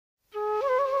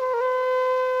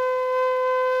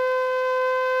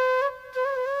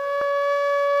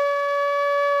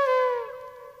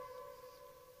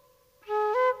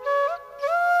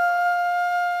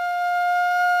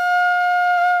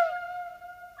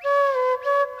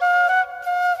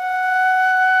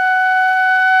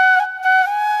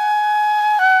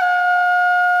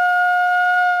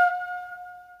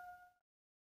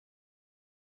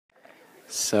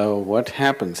So what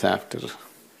happens after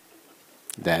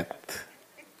death?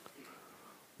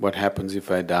 What happens if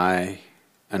I die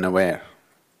unaware?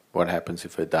 What happens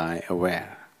if I die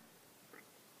aware?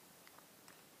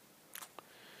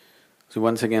 So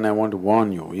once again I want to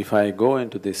warn you, if I go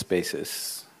into these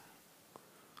spaces,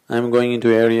 I'm going into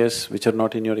areas which are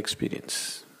not in your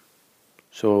experience.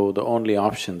 So the only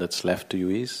option that's left to you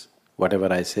is,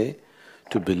 whatever I say,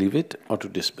 to believe it or to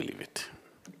disbelieve it.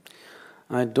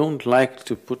 I don't like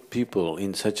to put people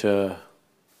in such a…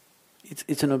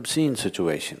 It's an obscene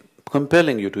situation,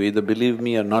 compelling you to either believe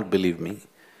me or not believe me.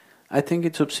 I think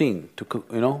it's obscene to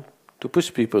to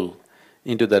push people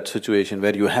into that situation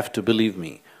where you have to believe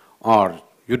me or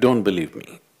you don't believe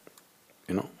me.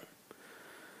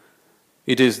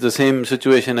 It is the same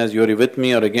situation as you're with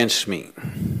me or against me.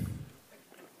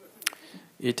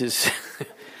 It is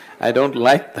I don't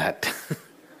like that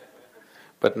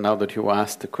But now that you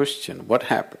asked the question, what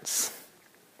happens?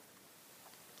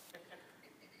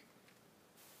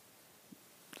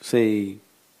 See,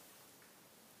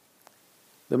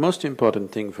 the most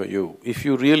important thing for you, if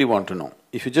you really want to know,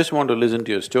 if you just want to listen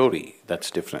to your story, that's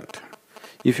different.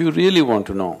 If you really want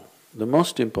to know, the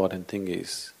most important thing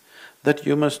is that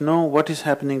you must know what is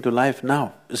happening to life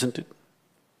now, isn't it?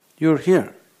 You're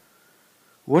here.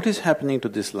 What is happening to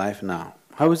this life now?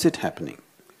 How is it happening?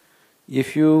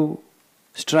 If you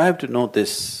strive to know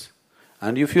this,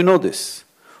 and if you know this,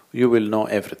 you will know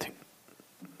everything.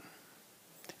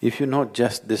 If you know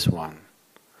just this one,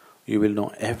 you will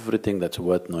know everything that's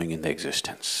worth knowing in the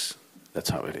existence. That's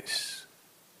how it is.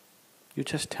 You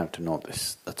just have to know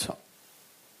this, that's all.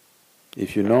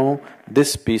 If you know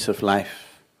this piece of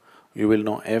life, you will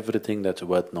know everything that's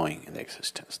worth knowing in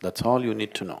existence. That's all you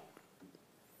need to know.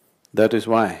 That is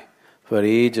why for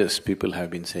ages people have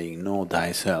been saying, know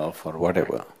thyself or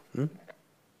whatever.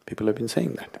 People have been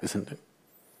saying that, isn't it?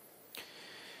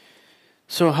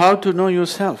 So how to know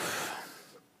yourself?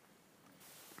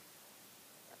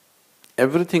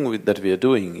 Everything that we are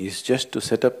doing is just to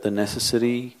set up the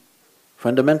necessary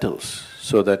fundamentals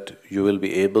so that you will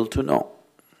be able to know.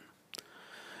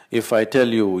 If I tell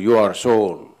you, you are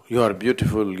soul, you are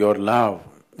beautiful, you are love,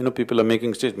 people are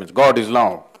making statements, God is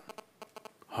love.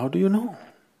 How do you know?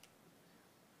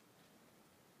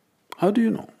 How do you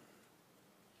know?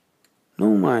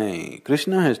 No, my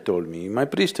Krishna has told me, my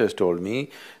priest has told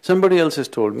me, somebody else has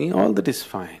told me, all that is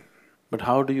fine. But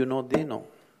how do you know they know?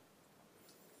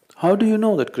 How do you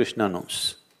know that Krishna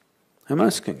knows? I'm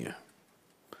asking you.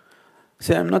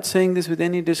 See, I'm not saying this with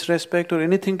any disrespect or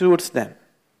anything towards them.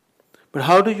 But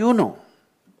how do you know?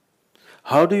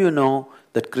 How do you know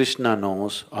that Krishna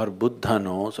knows, or Buddha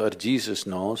knows, or Jesus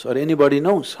knows, or anybody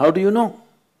knows? How do you know?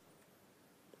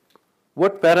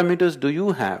 What parameters do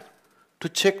you have to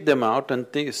check them out and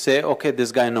say, okay,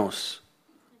 this guy knows?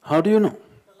 How do you know?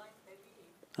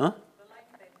 Huh?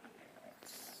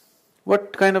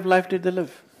 What kind of life did they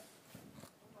live?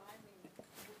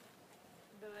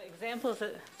 The examples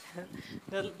that…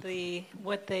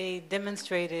 what they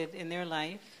demonstrated in their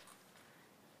life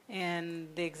and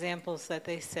the examples that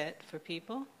they set for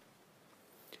people?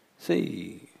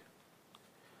 See,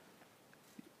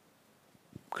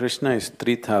 Krishna is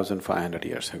 3,500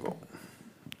 years ago.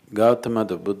 Gautama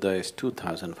the Buddha is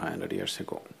 2,500 years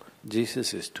ago.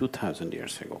 Jesus is 2,000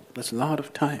 years ago. That's a lot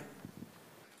of time.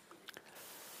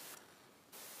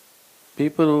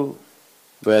 People,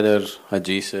 whether a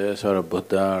Jesus or a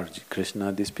Buddha or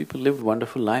Krishna, these people lived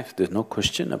wonderful life, there's no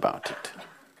question about it.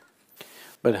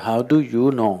 But how do you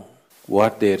know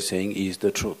what they're saying is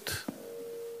the truth?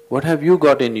 What have you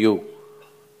got in you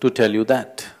to tell you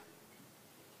that?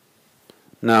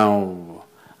 Now,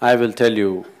 I will tell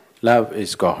you, love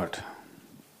is God.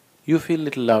 You feel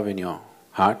little love in your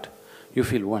heart, you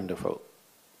feel wonderful.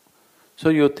 So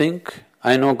you think,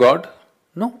 I know God?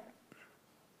 No.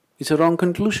 It's a wrong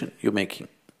conclusion you're making.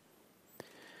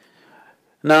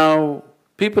 Now,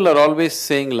 people are always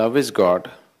saying love is God.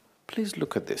 Please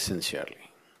look at this sincerely.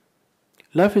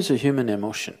 Love is a human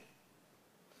emotion.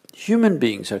 Human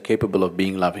beings are capable of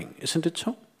being loving, isn't it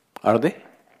so? Are they?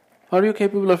 Are you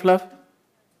capable of love?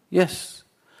 Yes.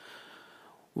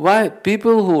 Why?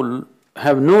 People who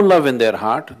have no love in their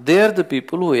heart, they are the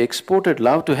people who exported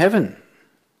love to heaven.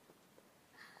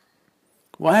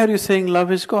 Why are you saying love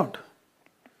is God?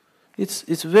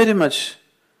 It's very much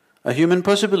a human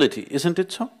possibility, isn't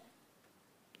it so?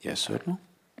 Yes or no?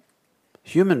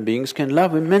 Human beings can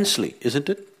love immensely, isn't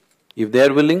it? If they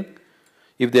are willing,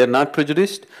 if they are not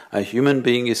prejudiced, a human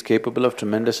being is capable of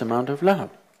tremendous amount of love.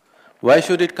 Why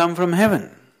should it come from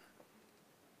heaven?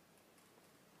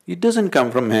 It doesn't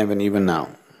come from heaven even now.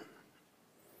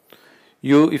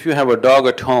 If you have a dog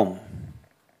at home,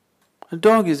 A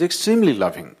dog is extremely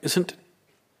loving, isn't it?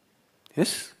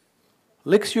 Yes?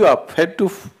 Licks you up head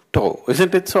to toe,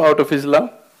 isn't it so, out of his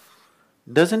love?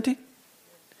 Doesn't he?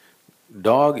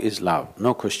 Dog is love,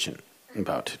 no question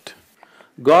about it.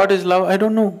 God is love, I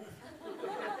don't know.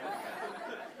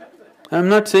 I'm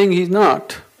not saying he's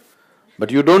not,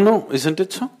 but you don't know, isn't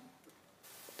it so?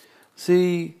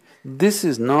 See, this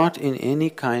is not in any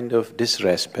kind of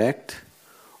disrespect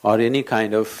or any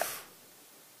kind of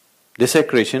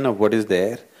desecration of what is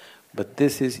there, but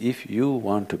this is if you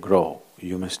want to grow,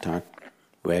 you must start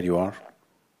where you are.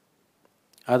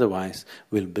 Otherwise,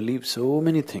 we'll believe so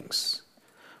many things.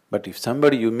 But if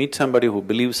you meet somebody who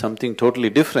believes something totally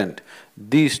different,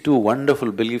 these two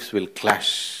wonderful beliefs will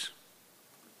clash.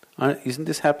 Isn't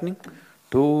this happening?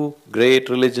 Two great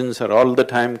religions are all the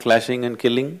time clashing and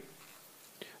killing.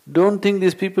 Don't think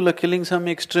these people are killing some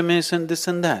extremists and this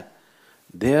and that.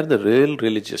 They are the real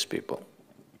religious people.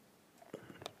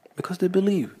 Because they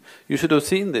believe. You should have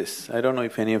seen this, I don't know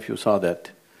if any of you saw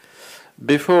that.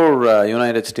 Before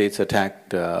United States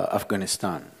attacked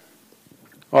Afghanistan,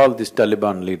 all these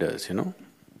Taliban leaders,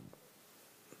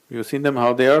 you've seen them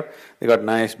how they are? They got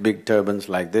nice big turbans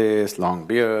like this, long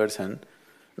beards and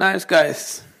nice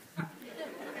guys.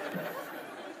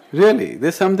 Really,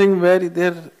 there's something very…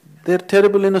 they're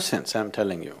terrible innocents, I'm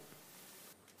telling you.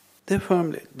 They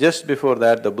firmly… Just before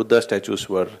that, the Buddha statues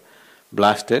were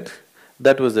blasted,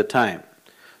 that was the time.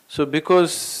 So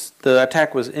because the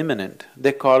attack was imminent,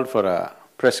 they called for a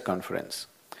press conference.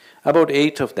 About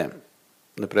 8 of them,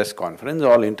 the press conference,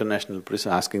 all international press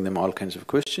asking them all kinds of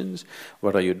questions.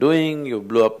 What are you doing? You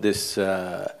blew up this,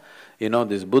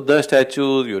 this Buddha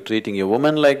statue, you're treating a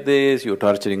woman like this, you're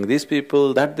torturing these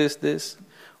people, that, this.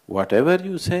 Whatever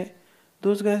you say,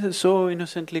 those guys are so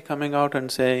innocently coming out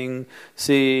and saying,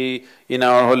 see, in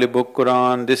our holy book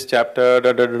Quran, this chapter,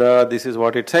 this is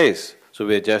what it says. So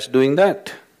we're just doing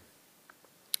that.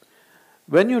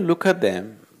 When you look at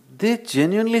them, they're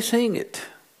genuinely saying it.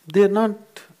 They're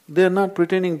not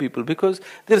pretending people because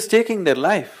they're staking their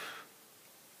life.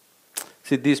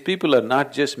 See, these people are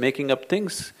not just making up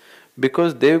things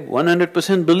because they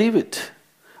 100% believe it.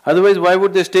 Otherwise, why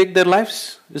would they stake their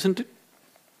lives, isn't it?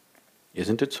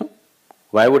 Isn't it so?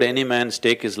 Why would any man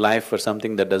stake his life for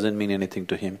something that doesn't mean anything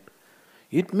to him?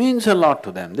 It means a lot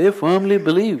to them, they firmly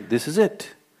believe this is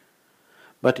it.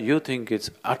 But you think it's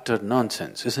utter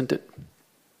nonsense, isn't it?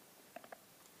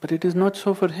 But it is not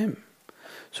so for him.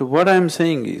 So what I'm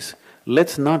saying is,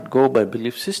 let's not go by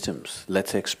belief systems,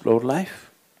 let's explore life.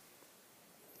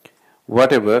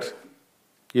 Whatever,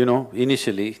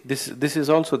 initially, this is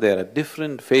also there, at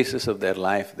different phases of their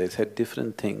life, they said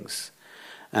different things.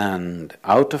 And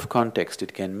out of context,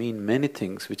 it can mean many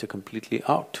things which are completely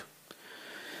out.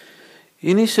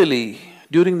 Initially,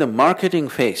 during the marketing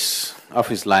phase of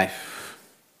his life,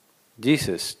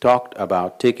 Jesus talked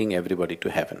about taking everybody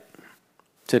to heaven.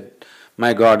 Said,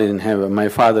 my God is in heaven, my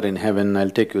Father in heaven, I'll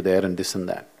take you there and this and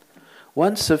that.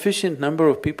 Once sufficient number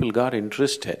of people got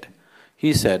interested,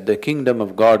 he said, the kingdom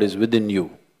of God is within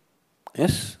you.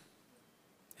 Yes?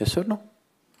 Yes or no?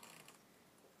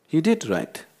 He did,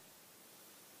 right?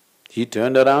 He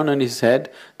turned around and he said,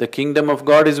 the kingdom of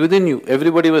God is within you.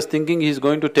 Everybody was thinking he's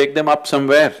going to take them up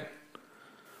somewhere.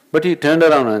 But he turned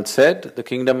around and said, the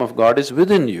kingdom of God is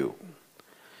within you.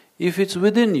 If it's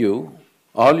within you,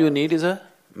 all you need is a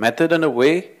method and a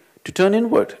way to turn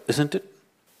inward, isn't it?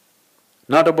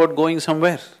 Not about going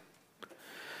somewhere.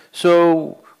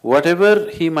 So, whatever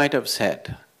he might have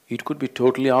said, it could be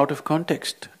totally out of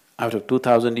context. After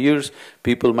 2000 years,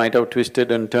 people might have twisted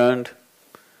and turned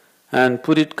and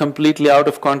put it completely out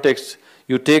of context.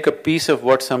 You take a piece of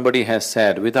what somebody has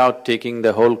said without taking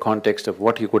the whole context of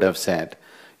what he could have said.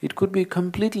 It could be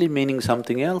completely meaning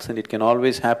something else and it can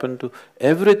always happen to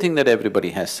everything that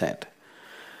everybody has said.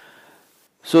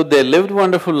 So they lived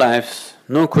wonderful lives,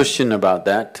 no question about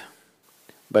that.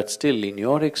 But still, in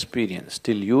your experience,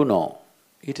 still you know,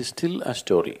 it is still a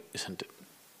story, isn't it?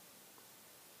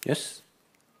 Yes?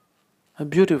 A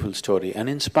beautiful story, an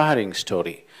inspiring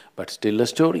story, but still a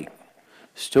story.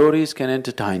 Stories can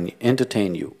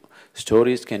entertain you,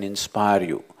 stories can inspire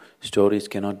you, stories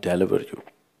cannot deliver you.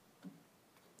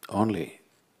 Only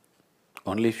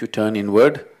if you turn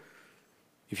inward,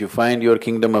 if you find your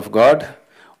kingdom of God,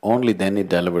 only then it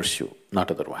delivers you, not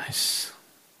otherwise.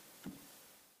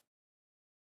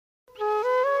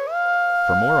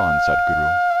 For more on Sadhguru,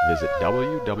 visit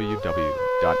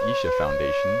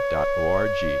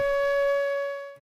www.ishafoundation.org.